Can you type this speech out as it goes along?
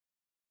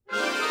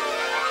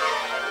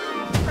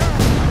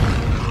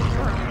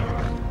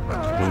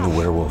when the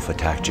werewolf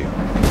attacked you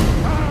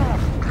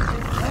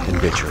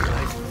and bit your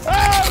leg.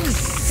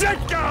 Oh, shit,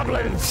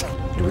 goblins!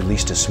 You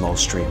released a small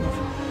stream of...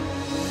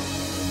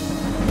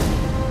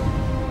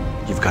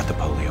 You've got the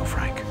polio,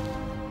 Frank.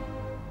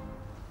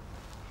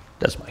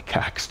 Does my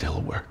cack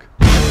still work?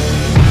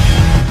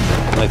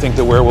 I think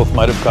the werewolf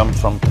might have come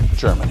from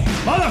Germany.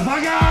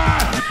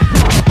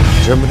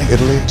 Motherfucker! Germany,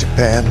 Italy,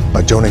 Japan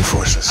are joining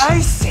forces. I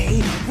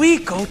say we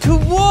go to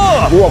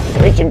war! You are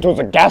preaching to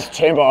the gas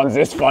chamber on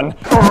this one.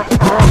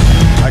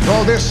 I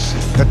call this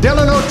the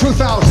Delano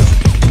 2000.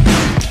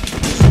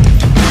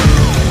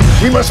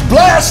 We must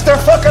blast their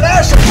fucking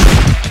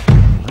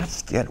asses!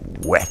 Let's get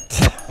wet.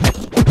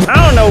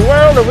 How in the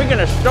world are we going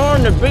to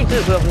storm the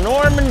beaches of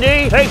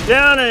Normandy, take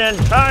down an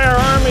entire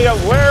army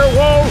of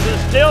werewolves, and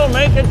still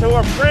make it to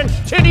a French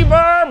titty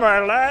bar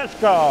by last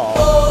call?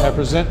 I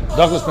present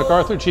Douglas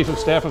MacArthur, Chief of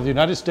Staff of the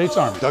United States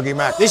Army. Dougie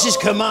Mack. This is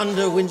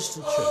Commander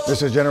Winston Churchill.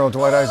 This is General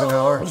Dwight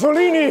Eisenhower.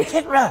 Mussolini!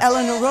 Hitler!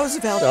 Eleanor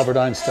Roosevelt! Albert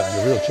Einstein,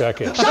 the real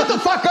jackass. Shut the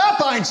fuck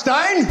up,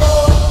 Einstein!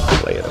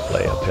 Play to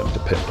play, a pimp to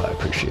pimp, I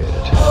appreciate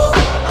it.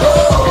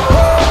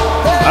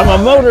 I'm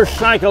a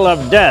motorcycle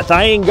of death.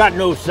 I ain't got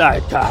no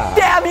sidecar.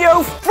 Damn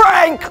you,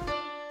 Frank!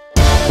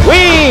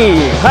 We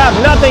have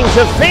nothing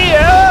to fear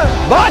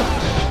but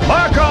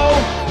Marco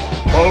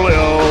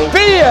Polio.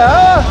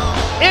 Fear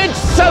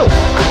itself.